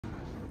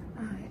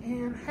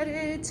am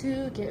headed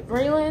to get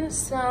Braylon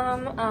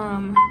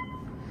some,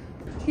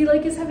 he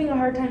is having a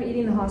hard time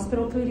eating the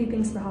hospital food. He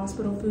thinks the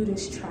hospital food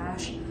is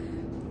trash,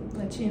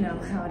 but you know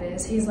how it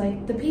is. He's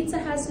like, the pizza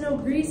has no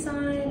grease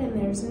on it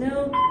and there's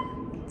no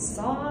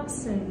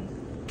sauce, and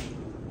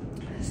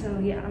so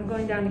yeah, I'm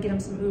going down to get him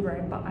some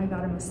Uber. I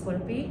got him a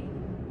Slurpee.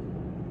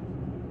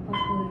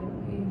 Hopefully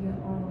we get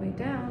all the way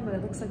down, but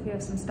it looks like we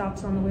have some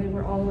stops on the way.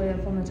 We're all the way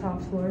up on the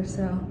top floor,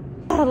 so.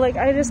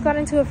 I just got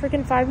into a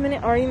freaking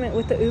 5-minute argument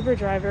with the Uber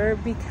driver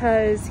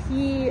because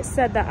he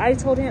said that I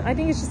told him, I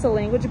think it's just a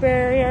language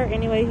barrier.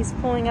 Anyway, he's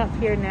pulling up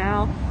here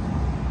now.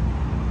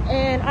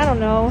 And I don't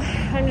know,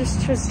 I'm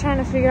just trying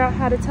to figure out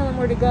how to tell him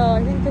where to go.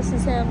 I think this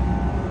is him.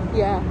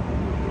 Yeah,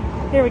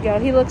 here we go.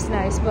 He looks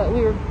nice, but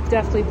we were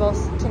definitely both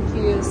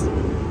confused.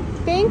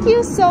 Thank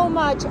you so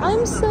much.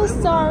 I'm so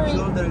sorry.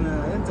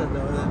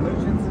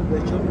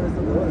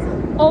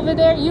 Over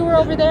there? You were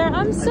over there?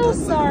 I'm so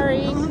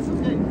sorry.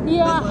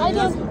 Yeah, I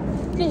don't.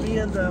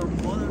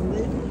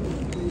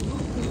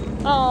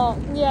 Oh,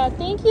 yeah,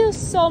 thank you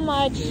so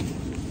much.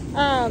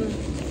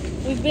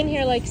 We've been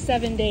here like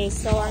 7 days,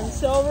 so I'm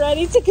so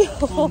ready to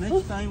go. So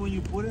next time when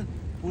you put it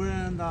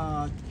in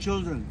the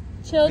children.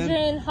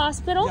 Children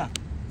hospital? Yeah,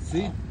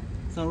 see?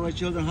 Sunrise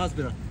Children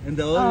Hospital. And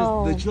the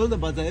other, the children,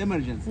 but the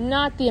emergency.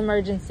 Not the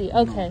emergency,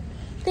 okay. No.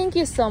 Thank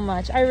you so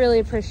much. I really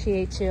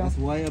appreciate you. That's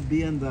why I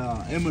be in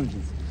the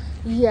emergency.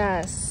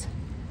 Yes.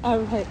 All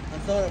right.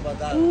 I'm sorry about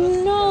that.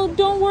 No,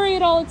 don't worry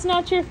at all. It's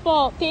not your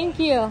fault. Thank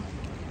you.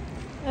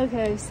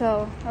 Okay,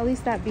 so at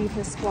least that beef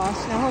is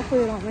squashed. Now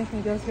hopefully they don't make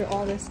me go through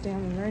all this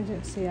damn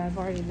emergency. I've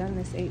already done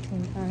this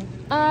 18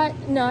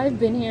 times. No, I've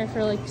been here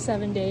for like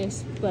 7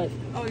 days, but...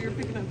 Oh, you're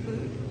picking up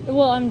food?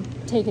 Well, I'm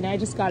taking it. I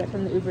just got it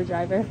from the Uber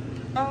driver.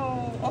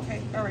 Oh,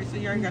 okay. All right, so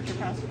you already got your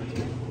passport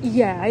today?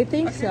 Yeah, I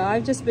think so.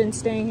 I've just been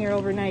staying here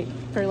overnight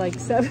for like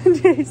 7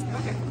 days.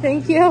 Okay.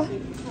 Thank you.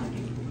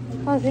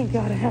 Oh, thank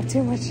God I have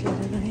too much shit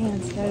in my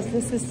hands, guys.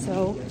 This is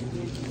so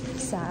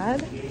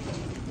sad.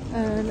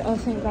 And oh,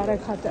 thank God I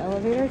caught the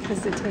elevator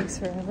because it takes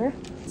forever.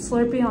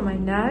 Slurpee on my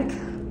neck.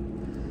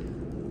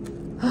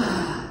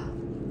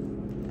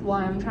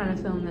 Why I'm trying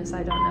to film this,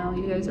 I don't know.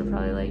 You guys are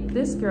probably like,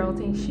 this girl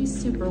thinks she's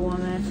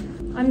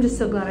Superwoman. I'm just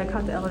so glad I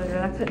caught the elevator.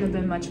 That couldn't have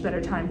been much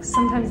better time because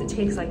sometimes it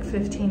takes like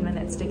 15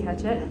 minutes to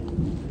catch it.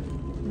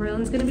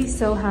 Braylon's gonna be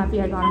so happy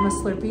I got him a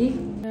Slurpee.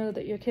 Know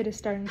that your kid is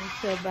starting to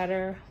feel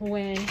better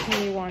when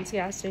he wants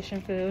gas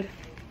station food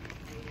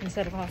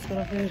instead of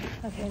hospital food.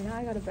 Okay, now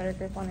I got a better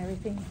grip on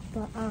everything.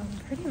 But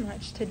pretty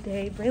much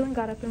today, Braylon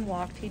got up and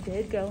walked. He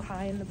did go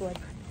high in the blood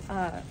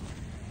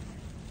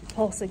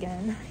pulse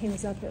again. He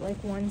was up at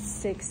like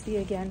 160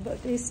 again,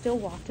 but they still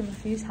walked him a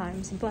few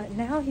times. But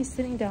now he's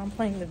sitting down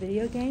playing the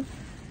video game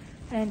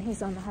and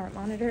he's on the heart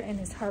monitor and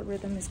his heart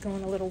rhythm is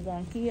going a little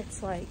wonky.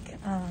 It's like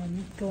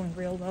going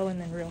real low and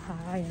then real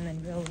high and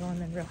then real low and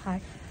then real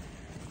high.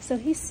 So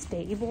he's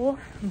stable,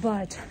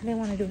 but they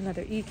want to do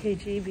another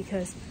EKG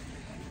because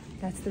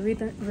that's the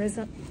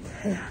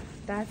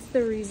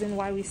reason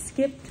why we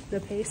skipped the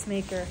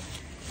pacemaker,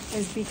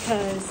 is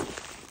because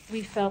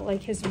we felt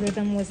like his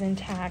rhythm was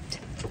intact.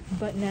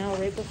 But now,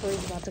 right before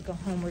he's about to go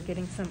home, we're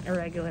getting some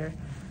irregular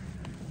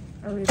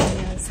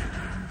arrhythmias.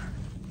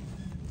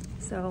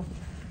 So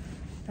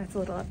that's a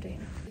little update.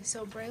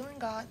 So Braylon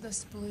got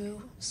this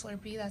blue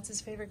Slurpee. That's his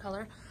favorite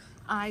color.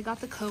 I got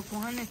the Coke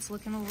one. It's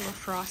looking a little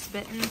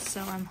frostbitten,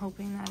 so I'm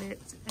hoping that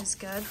it is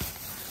good.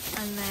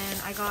 And then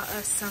I got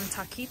us some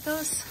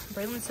taquitos.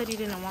 Braylon said he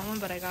didn't want one,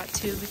 but I got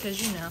two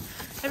because, you know,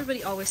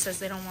 everybody always says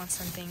they don't want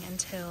something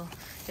until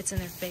it's in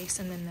their face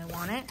and then they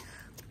want it.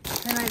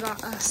 Then I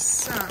got us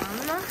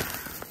some.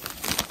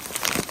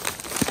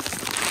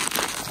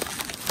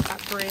 Got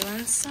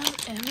Braylon some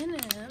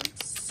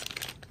M&Ms.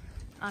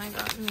 I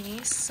got me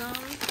some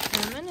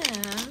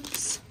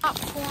M&Ms.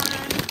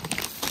 Popcorn.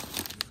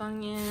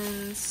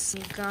 Onions,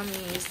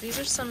 gummies. These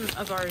are some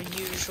of our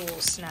usual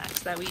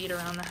snacks that we eat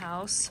around the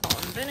house.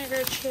 Salt and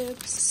vinegar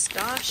chips,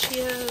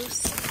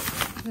 pistachios.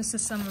 This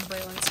is some of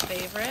Braylon's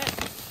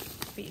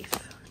favorite, beef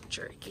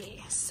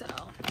jerky. So,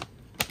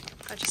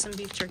 got you some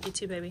beef jerky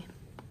too, baby.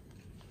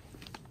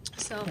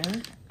 So,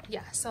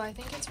 yeah, so I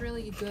think it's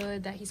really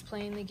good that he's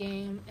playing the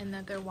game and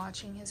that they're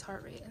watching his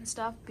heart rate and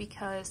stuff,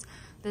 because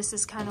this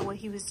is kind of what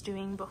he was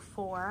doing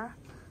before.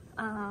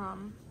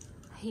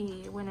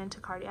 He went into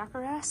cardiac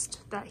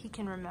arrest that he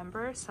can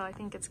remember, so I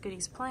think it's good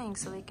he's playing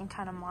so they can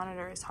kind of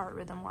monitor his heart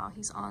rhythm while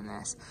he's on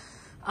this,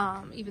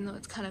 even though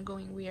it's kind of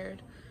going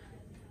weird.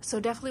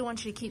 So definitely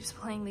want you to keep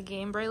playing the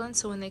game, Braylon,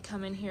 so when they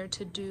come in here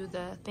to do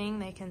the thing,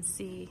 they can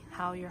see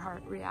how your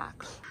heart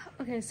reacts.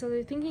 Okay, so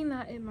they're thinking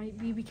that it might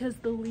be because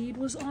the lead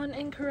was on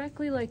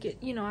incorrectly, like, it,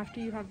 you know, after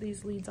you have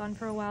these leads on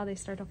for a while, they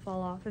start to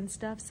fall off and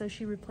stuff, so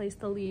she replaced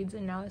the leads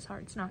and now his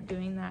heart's not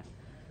doing that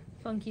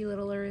funky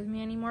little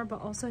arrhythmia anymore.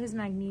 But also his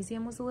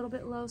magnesium was a little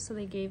bit low, so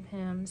they gave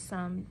him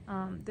some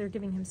they're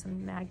giving him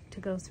some mag to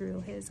go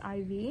through his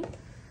IV,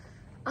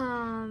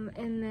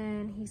 and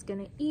then he's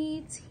gonna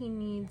eat. He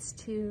needs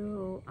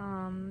to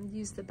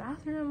use the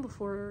bathroom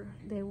before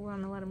they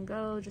want to let him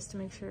go, just to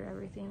make sure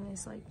everything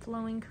is like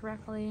flowing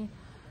correctly.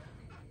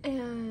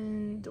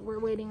 and we're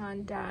waiting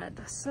on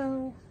Dad.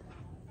 So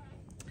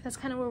that's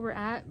kind of where we're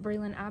at.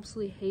 Braylon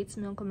absolutely hates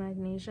milk and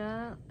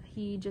magnesia.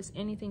 He just,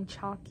 anything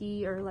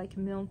chalky or like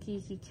milky,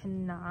 he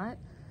cannot.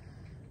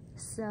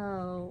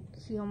 So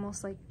he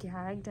almost like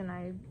gagged and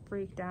I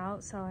freaked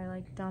out. So I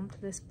like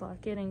dumped this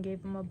bucket and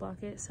gave him a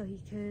bucket so he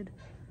could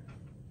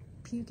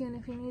puke in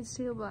if he needs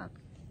to, but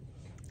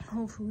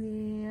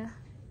hopefully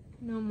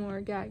no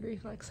more gag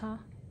reflex, huh?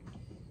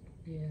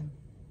 Yeah.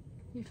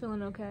 You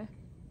feeling okay?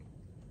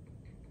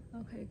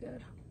 Okay,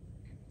 good.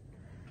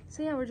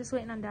 So yeah, we're just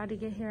waiting on Dad to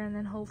get here and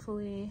then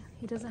hopefully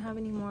he doesn't have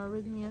any more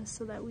arrhythmias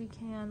so that we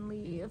can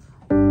leave.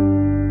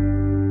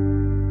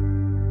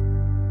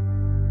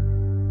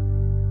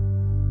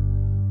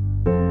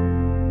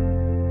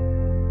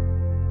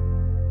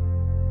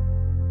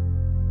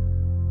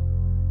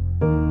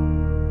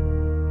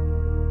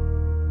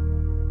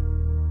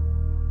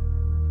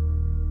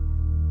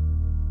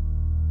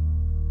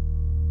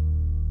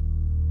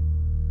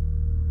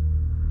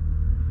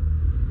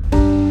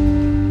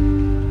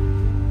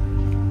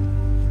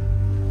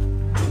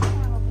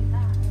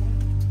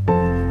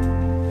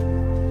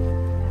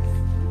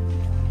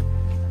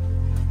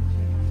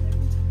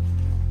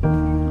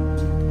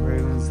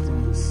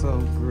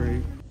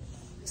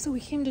 So we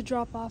came to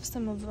drop off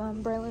some of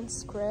Braylon's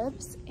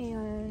scripts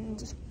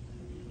and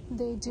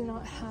they do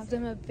not have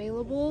them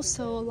available.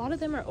 So a lot of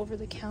them are over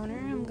the counter.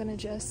 I'm gonna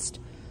just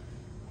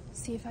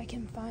see if I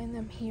can find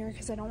them here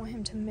because I don't want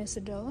him to miss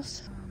a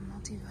dose.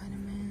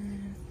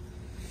 Multivitamin.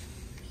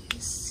 You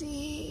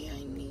see,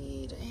 I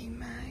need a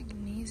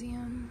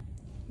magnesium.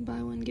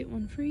 Buy one, get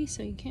one free,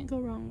 so you can't go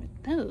wrong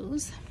with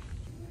those.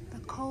 The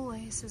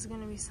Colace is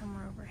gonna be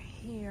somewhere over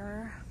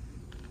here.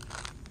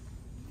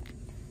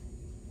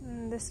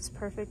 This is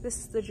perfect. This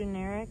is the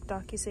generic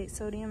docusate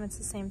sodium. It's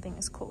the same thing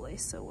as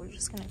Colace, so we're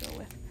just gonna go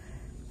with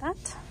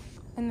that.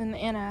 And then the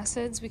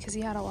antacids, because he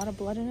had a lot of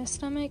blood in his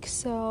stomach,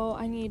 so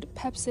I need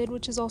Pepsid,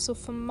 which is also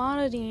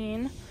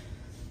famotidine.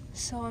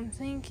 So I'm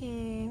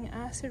thinking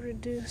acid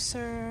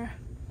reducer.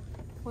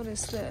 What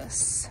is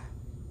this?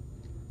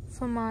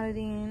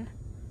 Famotidine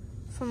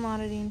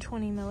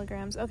 20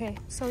 milligrams. Okay,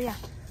 so yeah,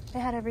 they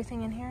had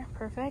everything in here.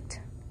 Perfect.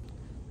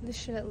 This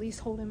should at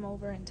least hold him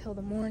over until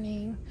the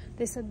morning.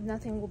 They said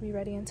nothing will be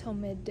ready until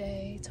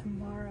midday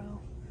tomorrow.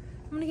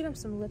 I'm gonna get him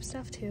some lip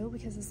stuff too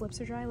because his lips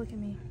are dry. Look at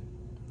me.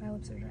 My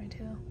lips are dry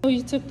too. Oh,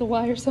 you took the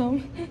wires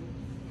home.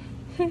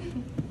 Good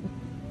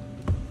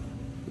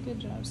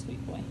job, sweet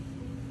boy.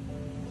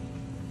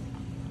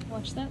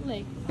 Watch that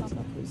leg pop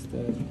up.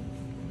 Good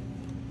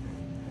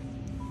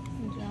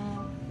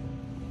job.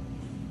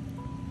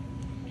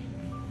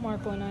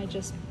 Marco and I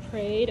just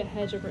prayed a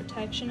hedge of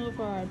protection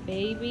over our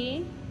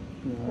baby.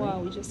 Wow,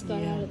 we just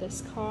got out of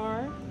this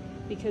car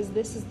because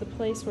this is the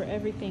place where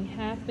everything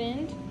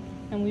happened,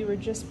 and we were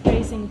just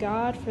praising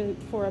God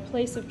for a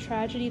place of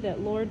tragedy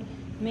that Lord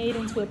made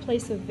into a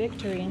place of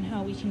victory, and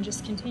how we can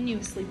just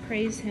continuously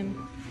praise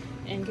him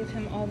and give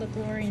him all the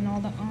glory and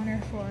all the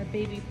honor for our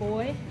baby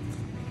boy.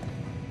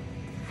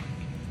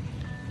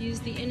 Use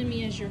the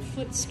enemy as your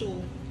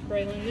footstool,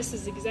 Braylon. This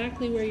is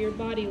exactly where your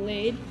body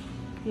laid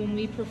when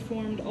we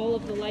performed all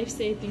of the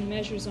life-saving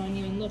measures on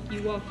you, and look,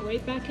 you walk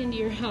right back into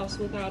your house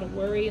without a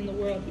worry in the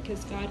world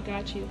because God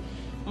got you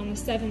on the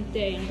 7th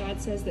day, and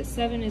God says that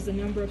 7 is a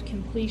number of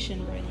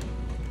completion, Braylon.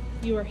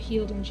 You are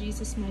healed in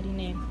Jesus' mighty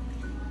name.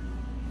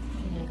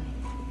 Amen.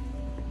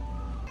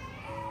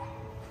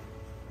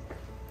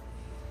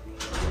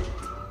 I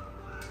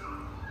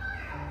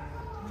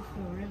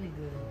feel really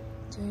good.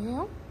 Do you?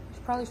 You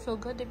probably feel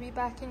good to be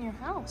back in your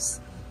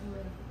house.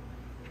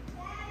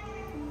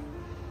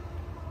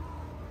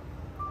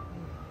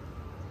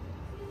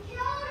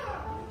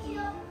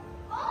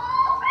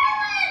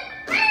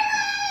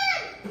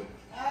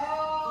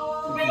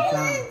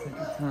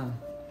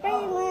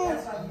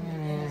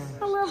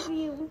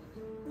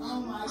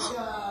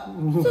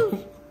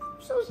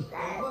 So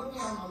sad.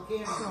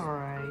 It's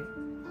alright.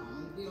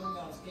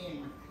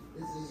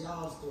 This is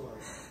y'all's story.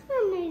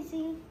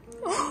 Amazing.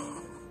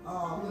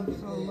 Oh, Look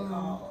at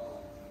that.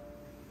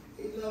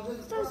 He loves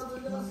his brother.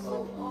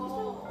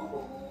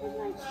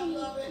 I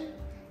love it.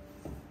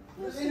 I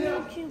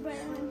love you,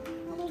 Beverly.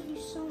 I love you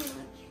so much.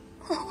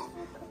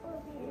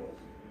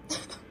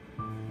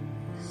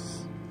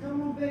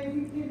 Come on,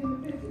 baby. Get in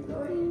the picture, go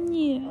ahead.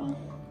 Yeah.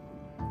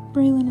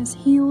 Braylon is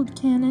healed,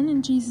 Canon.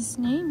 In Jesus'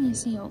 name,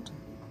 he's healed.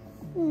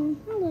 I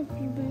love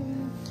you,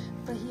 Beverly.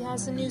 But he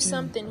has a new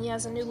something. He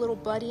has a new little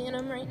buddy in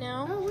him right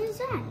now. Oh, what is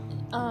that?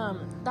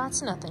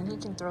 That's nothing. He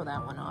can throw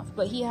that one off.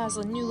 But he has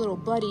a new little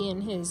buddy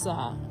in his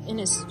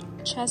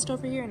chest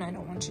over here, and I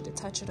don't want you to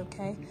touch it,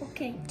 okay?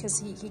 Okay. Because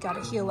he got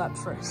to heal up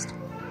first.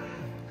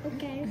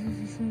 Okay.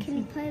 Can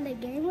you play the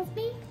game with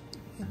me?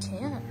 He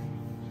can.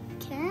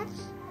 Can?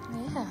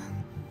 Yeah.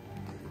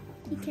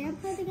 You can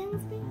play the game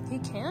with me? He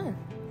can.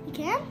 You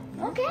can?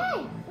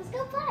 Okay. Let's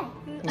go play.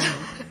 I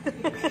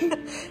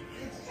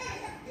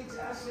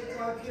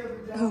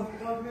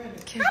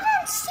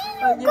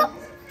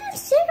haven't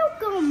seen you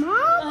go, Mom. I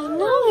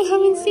know. I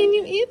haven't seen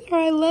you either.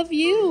 I love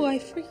you. I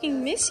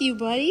freaking miss you,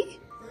 buddy.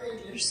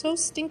 You're so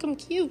stinkum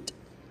cute.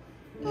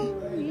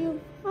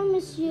 I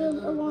miss you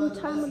a long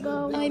time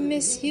ago. I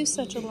miss you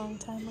such a long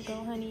time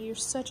ago, honey. You're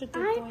such a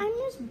good boy. I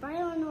miss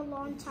Byron a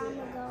long time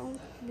ago.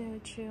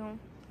 Don't you?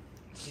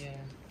 Yeah.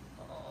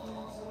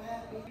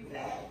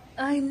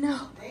 I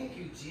know. Thank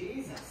you,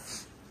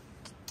 Jesus.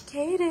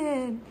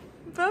 Kaden,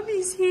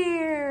 Bubby's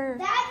here.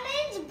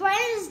 That means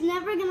Byron's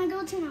never gonna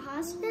go to the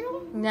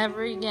hospital?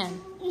 Never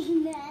again.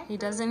 He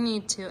doesn't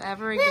need to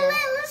ever Hey, again.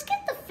 let's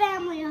get the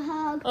family a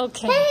hug.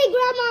 Okay. Hey,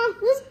 Grandma,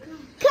 let's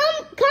come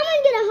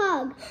and get a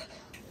hug.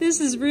 This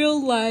is real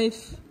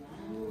life.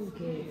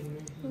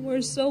 And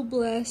we're so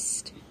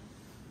blessed.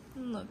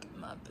 Look at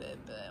my baby.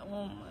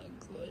 Oh my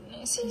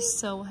goodness. He's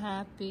so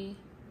happy.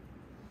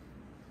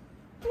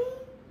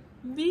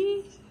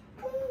 B.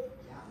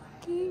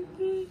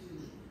 Baby.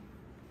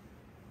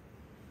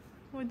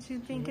 What'd you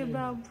think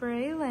about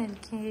Braylon,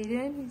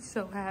 Kaden? He's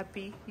so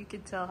happy. You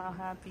can tell how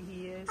happy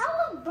he is.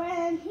 I love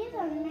Byron. He's an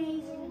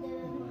amazing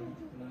dude.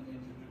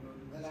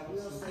 But I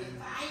will say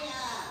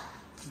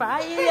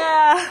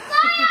fire. Fire!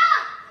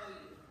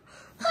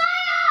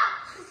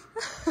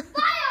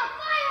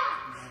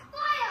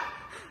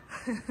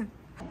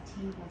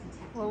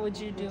 What would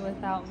you do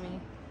without me?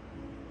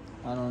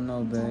 I don't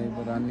know, babe,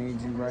 but I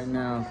need you right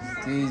now.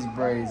 These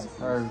braids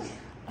hurt.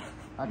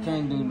 I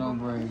can't do no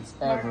braids,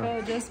 ever.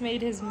 Marco just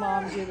made his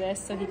mom do this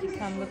so he could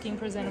come looking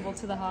presentable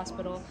to the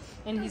hospital.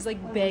 And he's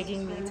like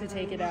begging me to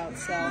take it out.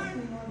 So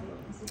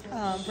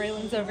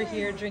Braylon's over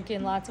here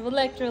drinking lots of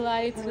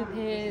electrolytes with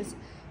his,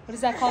 what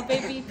is that called,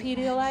 baby?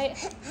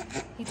 Pedialyte.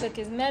 He took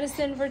his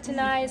medicine for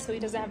tonight, so he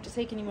doesn't have to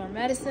take any more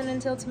medicine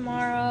until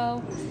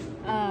tomorrow.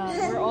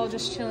 We're all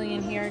just chilling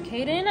in here.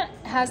 Kaden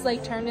has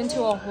like turned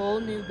into a whole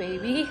new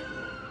baby.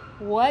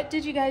 What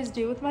did you guys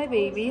do with my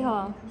baby,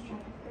 huh?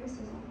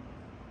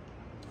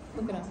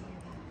 Look at him.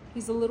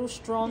 He's a little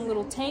strong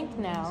little tank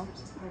now.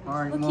 All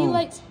right, Look, move. he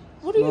likes,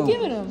 what are you Move.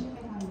 giving him?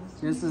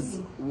 This is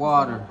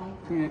water.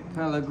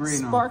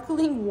 Pellegrino.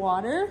 Sparkling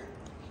water?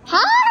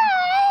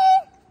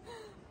 Hi!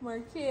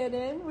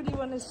 Markaden, what do you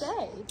want to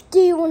say? Do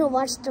you want to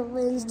watch the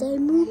Wednesday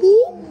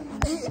movie?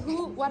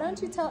 Why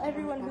don't you tell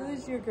everyone who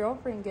is your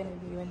girlfriend going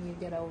to be when you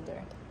get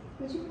older?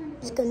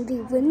 It's going to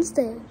be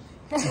Wednesday.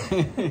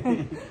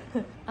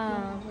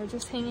 We're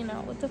just hanging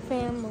out with the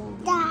family.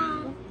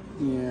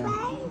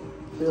 Yeah.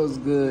 Feels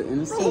good.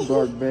 And it's so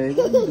dark, babe.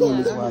 What are you doing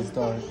this while it's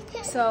dark?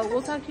 So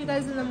we'll talk to you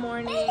guys in the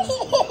morning.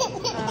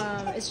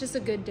 It's just a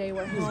good day.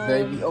 We're This home.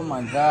 baby. Oh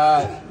my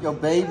God. Your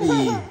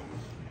baby.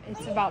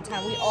 It's about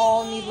time. We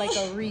all need like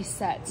a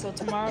reset. So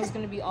tomorrow's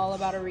going to be all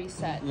about a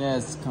reset.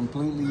 Yes,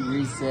 completely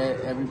reset.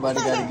 Everybody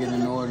got to get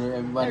in order.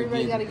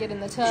 Everybody got to get in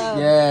the tub.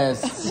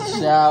 Yes.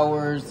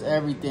 Showers,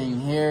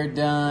 everything. Hair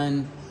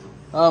done.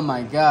 Oh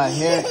my God.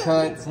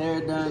 Haircuts,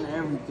 hair done,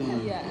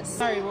 everything. Yes.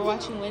 Sorry, we're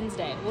watching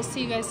Wednesday. We'll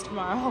see you guys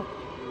tomorrow.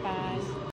 Bye.